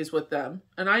 2 days with them.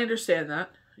 And I understand that,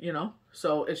 you know?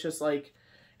 So it's just like,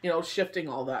 you know, shifting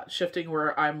all that. Shifting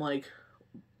where I'm like,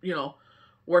 you know,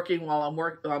 working while I'm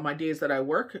on my days that I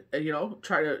work, you know,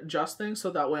 try to adjust things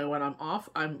so that way when I'm off,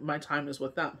 my time is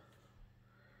with them.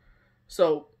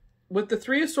 So with the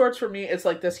Three of Swords for me, it's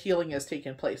like this healing has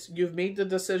taken place. You've made the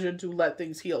decision to let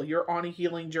things heal. You're on a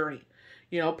healing journey.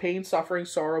 You know, pain, suffering,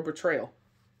 sorrow, betrayal.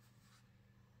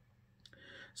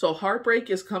 So heartbreak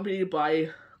is accompanied by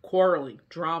quarreling,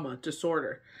 drama,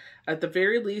 disorder. At the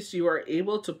very least, you are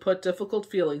able to put difficult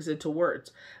feelings into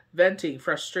words, venting,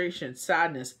 frustration,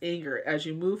 sadness, anger as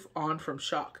you move on from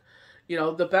shock. You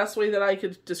know, the best way that I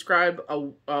could describe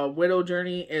a widow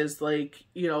journey is like,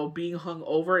 you know, being hung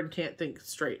over and can't think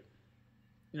straight.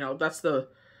 You know, that's the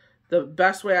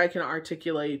best way I can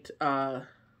articulate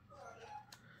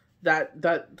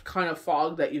that kind of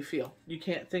fog that you feel. You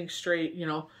can't think straight, you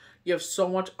know, you have so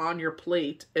much on your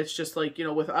plate. It's just like, you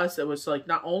know, with us, it was like,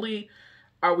 not only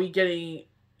are we getting,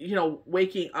 you know,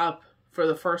 waking up for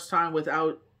the first time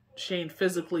without Shane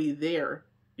physically there,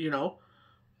 you know,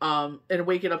 and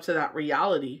waking up to that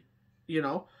reality, you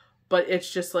know, but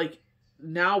it's just like,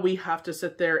 now we have to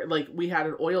sit there, like, we had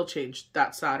an oil change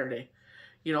that Saturday,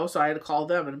 you know, so I had to call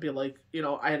them and be like, you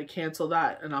know, I had to cancel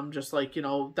that. And I'm just like, you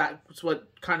know, that's what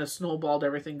kind of snowballed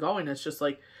everything going. It's just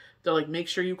like, they're like, make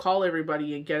sure you call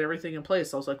everybody and get everything in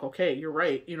place. I was like, okay, you're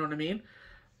right. You know what I mean?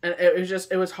 And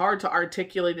it was hard to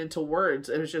articulate into words.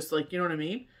 It was just like, you know what I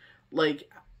mean? Like,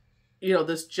 you know,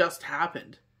 this just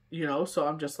happened, you know? So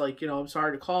I'm just like, you know, I'm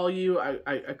sorry to call you.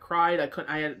 I cried.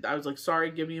 I was like, sorry,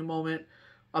 give me a moment.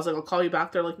 I was like, I'll call you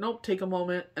back. They're like, nope, take a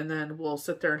moment and then we'll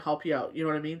sit there and help you out. You know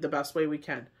what I mean? The best way we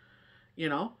can, you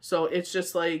know? So it's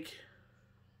just like,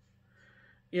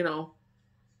 you know,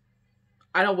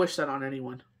 I don't wish that on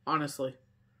anyone, honestly.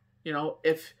 You know,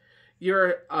 if you're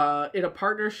in a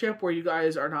partnership where you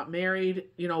guys are not married,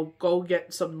 you know, go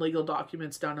get some legal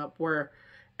documents done up where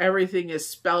everything is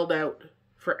spelled out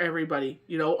for everybody,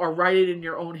 you know, or write it in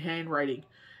your own handwriting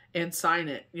and sign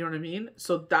it. You know what I mean?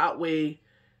 So that way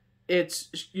it's,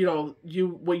 you know,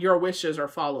 your wishes are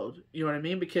followed. You know what I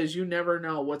mean? Because you never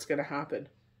know what's going to happen.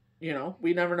 You know,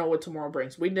 we never know what tomorrow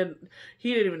brings. He didn't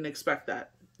even expect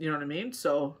that. You know what I mean?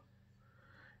 So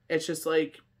it's just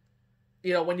like,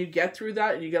 you know, when you get through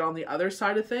that and you get on the other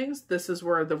side of things, this is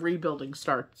where the rebuilding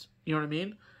starts. You know what I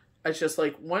mean? It's just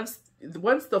like, once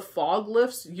the fog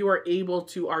lifts, you are able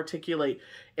to articulate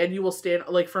and you will stand.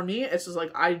 Like for me, it's just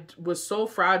like, I was so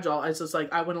fragile. It's just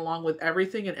like, I went along with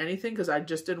everything and anything because I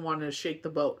just didn't want to shake the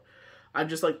boat. I'm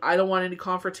just like, I don't want any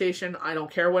confrontation. I don't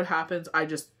care what happens. I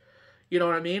just, you know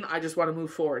what I mean? I just want to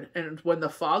move forward. And when the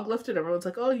fog lifted, everyone's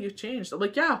like, oh, you've changed. I'm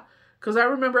like, yeah. Because I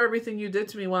remember everything you did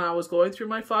to me when I was going through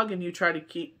my fog and you tried to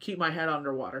keep my head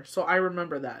underwater. So I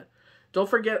remember that.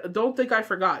 Don't think I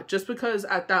forgot. Just because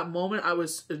at that moment I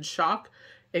was in shock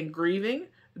and grieving,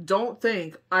 don't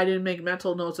think I didn't make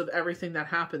mental notes of everything that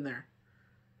happened there.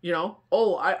 You know?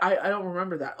 Oh, I don't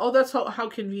remember that. Oh, that's how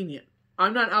convenient.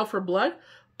 I'm not out for blood,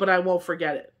 but I won't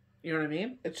forget it. You know what I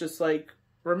mean? It's just like,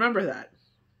 remember that.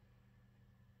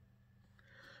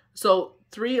 So,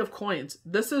 3 of Coins.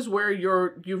 This is where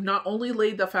you've not only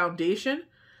laid the foundation,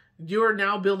 you're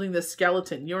now building the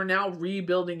skeleton. You're now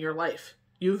rebuilding your life.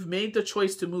 You've made the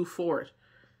choice to move forward.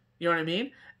 You know what I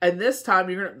mean? And this time,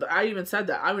 I even said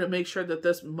that. I'm going to make sure that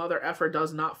this mother effer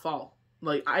does not fall.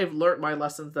 Like, I've learned my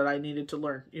lessons that I needed to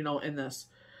learn, you know, in this.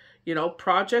 You know,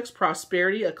 projects,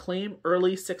 prosperity, acclaim,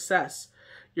 early success.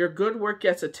 Your good work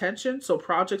gets attention, so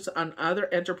projects on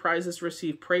other enterprises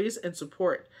receive praise and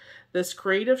support. This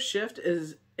creative shift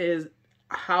is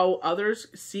how others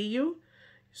see you.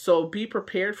 So be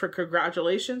prepared for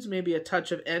congratulations, maybe a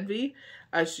touch of envy,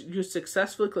 as you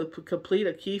successfully complete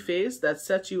a key phase that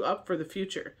sets you up for the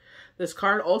future. This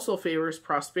card also favors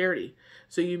prosperity.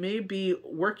 So you may be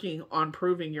working on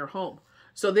proving your home.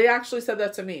 So they actually said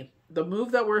that to me. The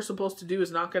move that we're supposed to do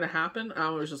is not going to happen. I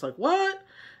was just like, what?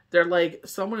 They're like,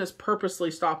 someone is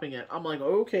purposely stopping it. I'm like,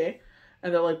 okay.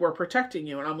 And they're like, we're protecting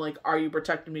you. And I'm like, are you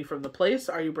protecting me from the place?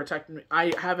 Are you protecting me?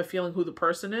 I have a feeling who the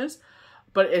person is.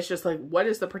 But it's just like, what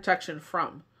is the protection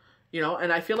from? you know,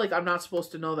 and I feel like I'm not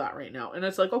supposed to know that right now. And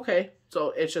it's like, okay.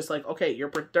 So it's just like, okay,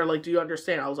 they're like, do you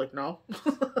understand? I was like, no.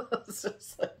 It's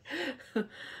just like,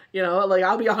 you know, like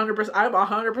I'm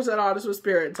 100% honest with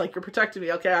Spirit. It's like, you're protecting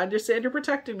me. Okay, I understand you're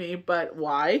protecting me, but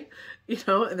why? You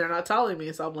know, and they're not telling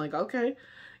me. So I'm like, okay,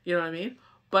 you know what I mean?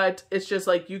 But it's just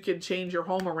like, you can change your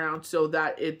home around so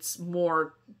that it's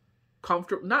more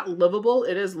comfortable, not livable.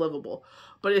 It is livable,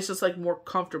 but it's just like more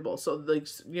comfortable. So like,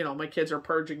 you know, my kids are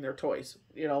purging their toys,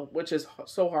 you know, which is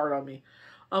so hard on me.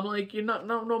 I'm like,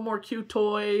 no more cute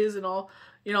toys and all,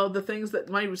 you know, the things that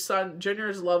my son Junior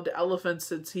has loved elephants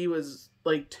since he was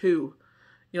like 2.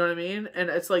 You know what I mean? And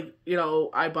it's like, you know,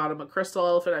 I bought him a crystal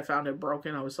elephant. I found it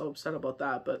broken. I was so upset about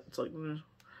that, but it's like,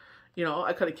 you know,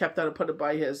 I could have kept that and put it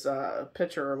by his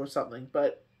picture or something.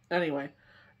 But anyway,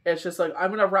 it's just like,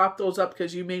 I'm going to wrap those up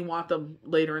because you may want them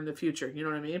later in the future. You know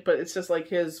what I mean? But it's just like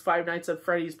his Five Nights at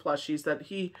Freddy's plushies that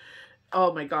he,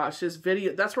 oh my gosh, his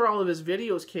video, that's where all of his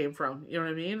videos came from. You know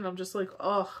what I mean? And I'm just like,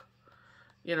 oh,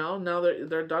 you know, now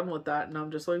they're done with that. And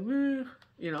I'm just like,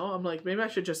 you know, I'm like, maybe I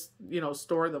should just, you know,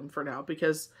 store them for now,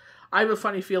 because I have a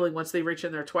funny feeling once they reach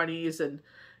in their 20s and,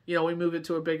 you know, we move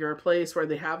into a bigger place where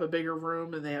they have a bigger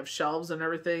room and they have shelves and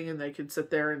everything and they can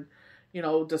sit there and, you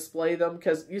know, display them.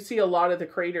 Because you see a lot of the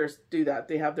creators do that.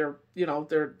 They have their, you know,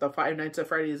 the Five Nights at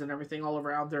Freddy's and everything all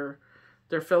around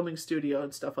their filming studio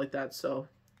and stuff like that. So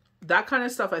that kind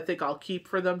of stuff I think I'll keep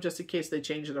for them just in case they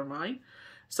change their mind.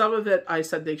 Some of it I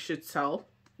said they should sell,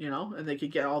 you know, and they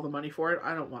could get all the money for it.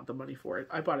 I don't want the money for it.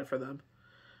 I bought it for them,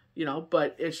 you know,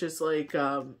 but it's just like,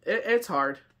 it's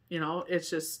hard, you know, it's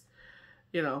just,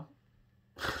 you know,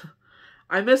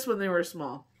 I miss when they were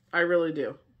small. I really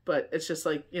do. But it's just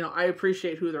like, you know, I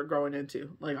appreciate who they're growing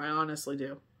into. Like, I honestly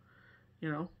do. You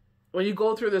know, when you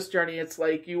go through this journey, it's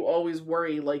like you always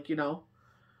worry, like, you know,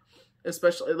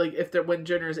 especially like when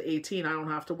Jenner's 18, I don't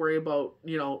have to worry about,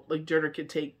 you know, like Jenner could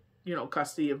take, you know,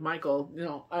 custody of Michael. You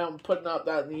know, I am putting out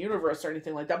that in the universe or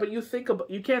anything like that. But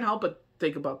you can't help but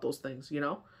think about those things, you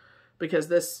know,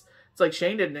 because it's like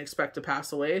Shane didn't expect to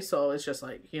pass away. So it's just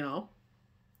like, you know,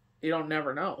 you don't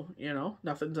never know, you know,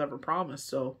 nothing's ever promised.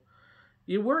 So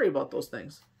you worry about those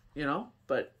things, you know,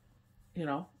 but, you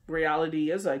know,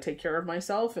 reality is I take care of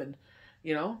myself and,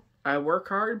 you know, I work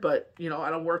hard, but, you know,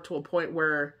 I don't work to a point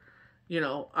where, you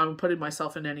know, I'm putting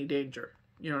myself in any danger.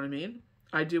 You know what I mean?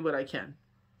 I do what I can.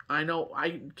 I know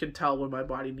I can tell when my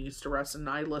body needs to rest and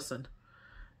I listen,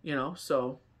 you know,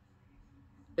 so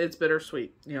it's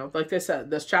bittersweet. You know, like I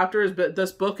said,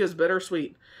 this book is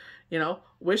bittersweet, you know,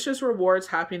 wishes, rewards,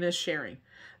 happiness, sharing.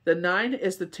 The 9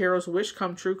 is the Tarot's Wish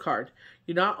Come True card.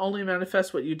 You not only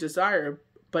manifest what you desire,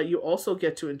 but you also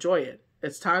get to enjoy it.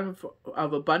 It's time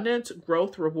of abundance,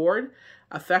 growth, reward,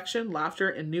 affection, laughter,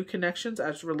 and new connections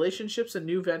as relationships and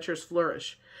new ventures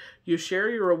flourish. You share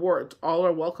your rewards. All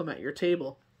are welcome at your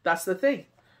table. That's the thing.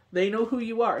 They know who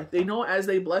you are. They know as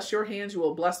they bless your hands, you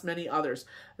will bless many others.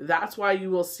 That's why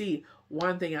you will see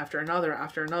one thing after another,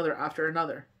 after another, after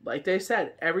another. Like they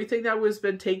said, everything that was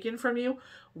been taken from you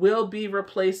will be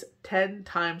replaced 10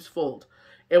 times fold.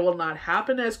 It will not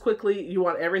happen as quickly. You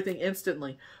want everything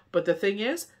instantly. But the thing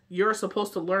is, you're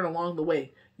supposed to learn along the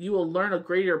way. You will learn a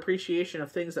greater appreciation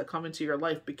of things that come into your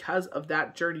life because of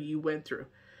that journey you went through.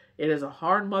 It is a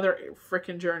hard mother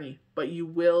frickin' journey, but you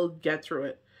will get through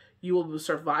it. You will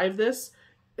survive this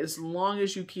as long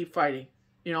as you keep fighting.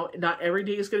 You know, not every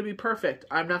day is going to be perfect.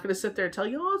 I'm not going to sit there and tell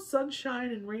you, oh,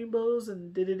 sunshine and rainbows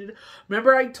and da-da-da-da.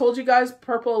 Remember I told you guys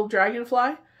purple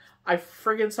dragonfly? I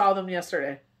friggin' saw them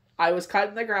yesterday. I was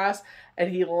cutting the grass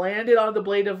and he landed on the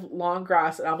blade of long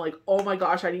grass and I'm like, oh my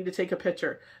gosh, I need to take a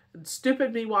picture. And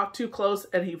stupid me walked too close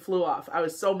and he flew off. I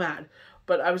was so mad.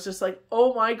 But I was just like,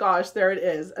 oh my gosh, there it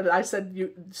is. And I said,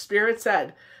 Spirit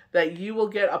said that you will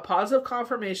get a positive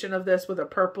confirmation of this with a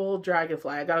purple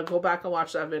dragonfly. I got to go back and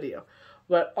watch that video.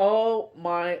 But oh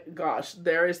my gosh,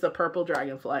 there is the purple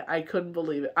dragonfly. I couldn't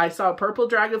believe it. I saw a purple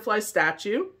dragonfly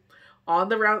statue on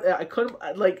the round. I couldn't,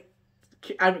 like,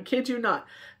 I kid you not.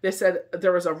 They said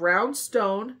there was a round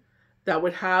stone that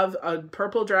would have a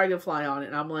purple dragonfly on it.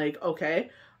 And I'm like, okay.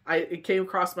 It came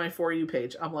across my For You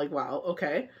page. I'm like, wow,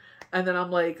 okay. And then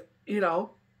I'm like, you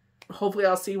know, hopefully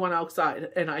I'll see one outside.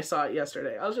 And I saw it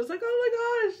yesterday. I was just like,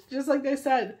 oh my gosh, just like they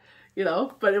said, you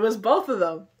know, but it was both of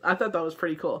them. I thought that was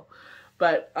pretty cool.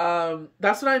 But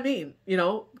that's what I mean. You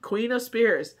know, Queen of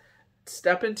Spears,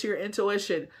 step into your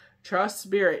intuition, trust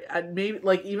Spirit. And maybe,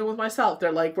 like, even with myself,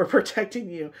 they're like, we're protecting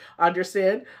you.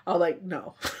 Understand? I'm like,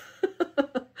 no.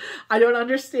 I don't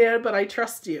understand, but I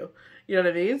trust you. You know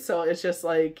what I mean? So it's just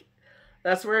like,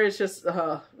 that's where it's just,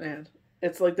 man.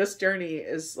 It's like this journey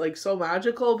is like so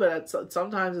magical, but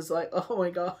sometimes it's like, oh my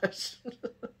gosh.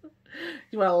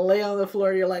 You want to lay on the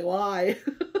floor. You're like, why?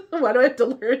 Why do I have to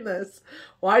learn this?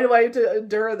 Why do I have to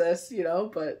endure this? You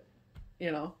know, but,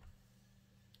 you know,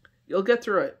 you'll get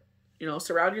through it. You know,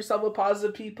 surround yourself with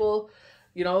positive people.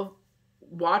 You know,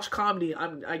 watch comedy.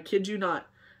 I kid you not.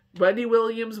 Wendy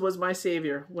Williams was my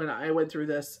savior when I went through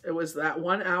this. It was that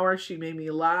 1 hour. She made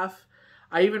me laugh.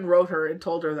 I even wrote her and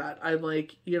told her that. I'm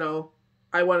like, you know,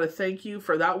 I want to thank you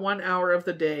for that 1 hour of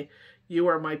the day. You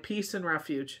are my peace and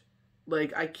refuge.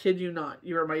 Like, I kid you not.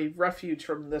 You are my refuge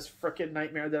from this frickin'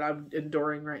 nightmare that I'm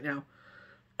enduring right now.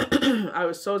 I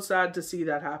was so sad to see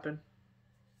that happen.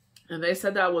 And they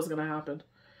said that was going to happen.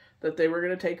 That they were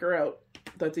going to take her out.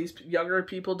 That these younger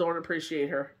people don't appreciate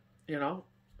her. You know?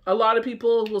 A lot of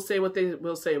people will say what they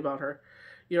will say about her.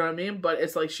 You know what I mean? But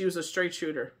it's like she was a straight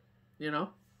shooter. You know?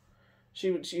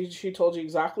 She told you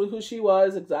exactly who she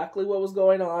was, exactly what was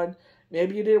going on.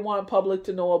 Maybe you didn't want public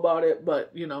to know about it,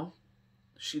 but, you know,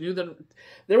 she knew that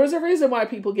there was a reason why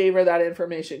people gave her that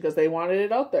information, because they wanted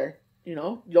it out there. You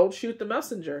know, don't shoot the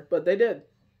messenger, but they did.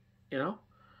 You know,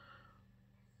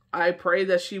 I pray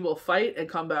that she will fight and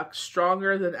come back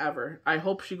stronger than ever. I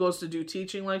hope she goes to do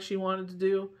teaching like she wanted to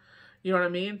do. You know what I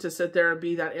mean? To sit there and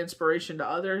be that inspiration to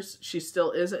others. She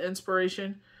still is an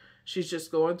inspiration. She's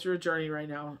just going through a journey right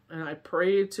now. And I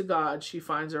pray to God she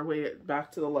finds her way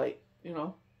back to the light, you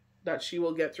know, that she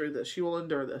will get through this. She will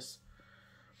endure this.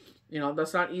 You know,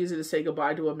 that's not easy to say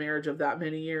goodbye to a marriage of that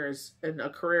many years and a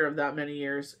career of that many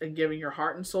years and giving your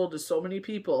heart and soul to so many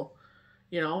people,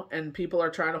 you know, and people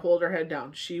are trying to hold her head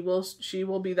down. She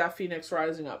will be that phoenix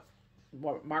rising up.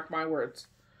 Mark my words.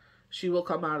 She will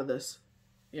come out of this,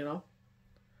 you know.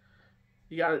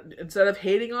 You gotta, instead of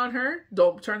hating on her,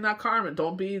 don't turn that karma.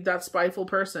 Don't be that spiteful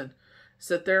person.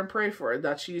 Sit there and pray for her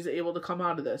that she's able to come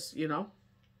out of this, you know?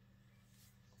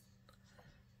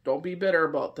 Don't be bitter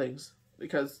about things.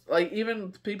 Because, like,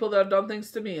 even people that have done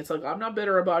things to me, it's like, I'm not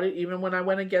bitter about it. Even when I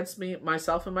went against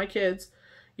myself and my kids,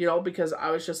 you know, because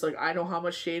I was just like, I know how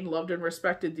much Shane loved and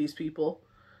respected these people.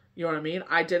 You know what I mean?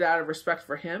 I did out of respect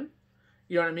for him.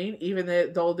 You know what I mean? Even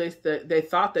though they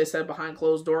thought they said behind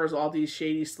closed doors all these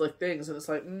shady, slick things. And it's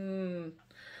like, you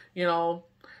know,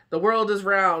 the world is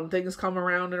round. Things come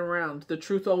around and around. The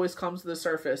truth always comes to the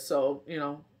surface. So, you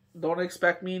know, don't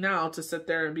expect me now to sit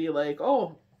there and be like,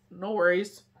 oh, no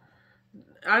worries.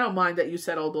 I don't mind that you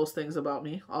said all those things about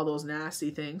me. All those nasty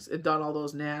things. And done all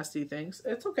those nasty things.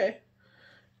 It's okay.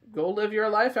 Go live your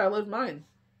life. I live mine.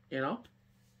 You know?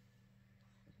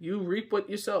 You reap what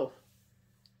you sow.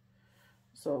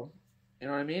 So, you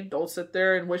know what I mean? Don't sit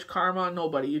there and wish karma on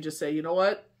nobody. You just say, you know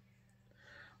what?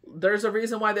 There's a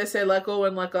reason why they say let go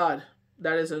and let God.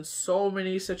 That is in so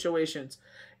many situations.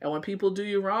 And when people do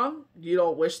you wrong, you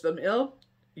don't wish them ill.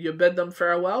 You bid them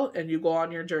farewell and you go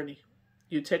on your journey.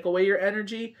 You take away your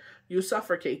energy. You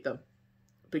suffocate them.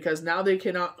 Because now they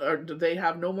cannot, or they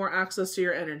have no more access to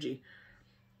your energy.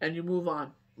 And you move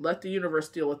on. Let the universe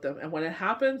deal with them. And when it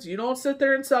happens, you don't sit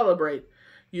there and celebrate.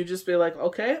 You just be like,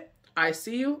 okay, I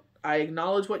see you. I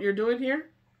acknowledge what you're doing here.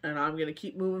 And I'm going to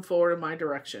keep moving forward in my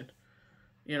direction.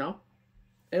 You know?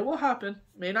 It will happen.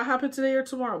 May not happen today or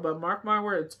tomorrow, but mark my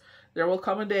words. There will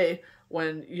come a day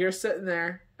when you're sitting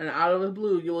there and out of the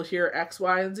blue, you will hear X,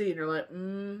 Y, and Z. And you're like,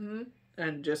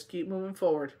 and just keep moving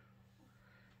forward.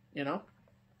 You know?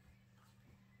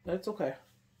 That's okay.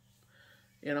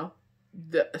 You know?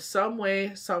 Some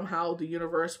way, somehow, the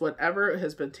universe, whatever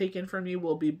has been taken from you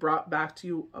will be brought back to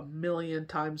you 1,000,000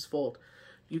 times fold.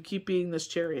 You keep being this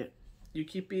chariot. You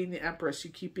keep being the empress.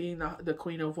 You keep being the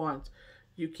queen of wands.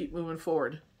 You keep moving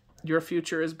forward. Your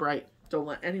future is bright. Don't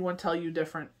let anyone tell you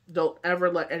different. Don't ever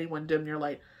let anyone dim your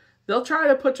light. They'll try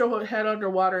to put your head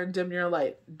underwater and dim your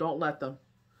light. Don't let them.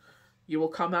 You will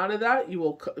come out of that. You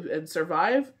will and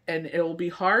survive. And it will be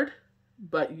hard,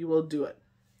 but you will do it.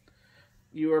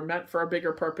 You are meant for a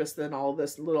bigger purpose than all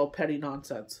this little petty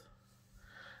nonsense.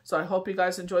 So I hope you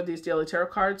guys enjoyed these daily tarot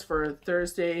cards for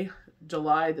Thursday,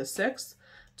 July the 6th,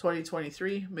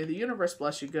 2023. May the universe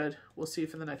bless you good. We'll see you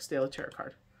for the next daily tarot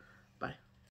card.